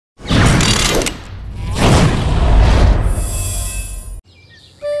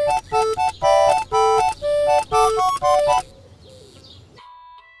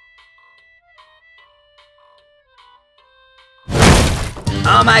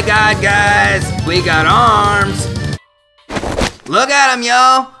Oh my god, guys! We got arms! Look at them,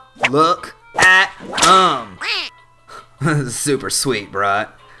 yo! Look at them! Super sweet,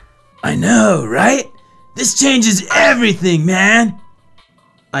 brat. I know, right? This changes everything, man!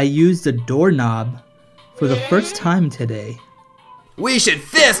 I used a doorknob for the first time today. We should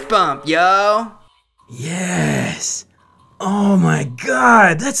fist bump, yo! Yes! Oh my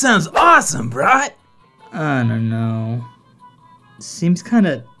god, that sounds awesome, brat! I don't know. Seems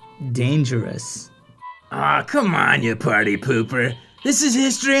kinda dangerous. Aw, come on, you party pooper. This is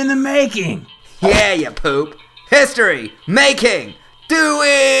history in the making. Yeah, you poop. History making. Do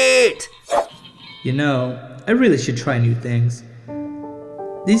it! You know, I really should try new things.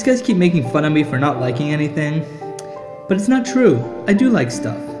 These guys keep making fun of me for not liking anything, but it's not true. I do like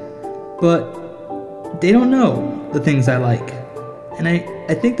stuff, but they don't know the things I like. And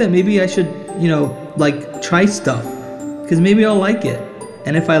I think that maybe I should, you know, like try stuff, because maybe I'll like it.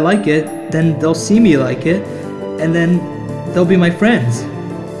 And if I like it, then they'll see me like it, and then they'll be my friends.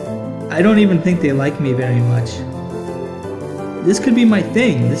 I don't even think they like me very much. This could be my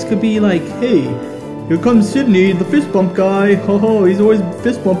thing. This could be like, hey, here comes Sydney, the fist bump guy. Ho, he's always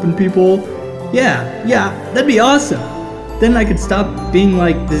fist bumping people. Yeah, that'd be awesome. Then I could stop being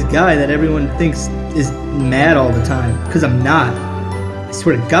like this guy that everyone thinks is mad all the time, because I'm not. I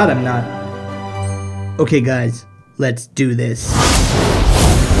swear to God I'm not. Okay guys, let's do this.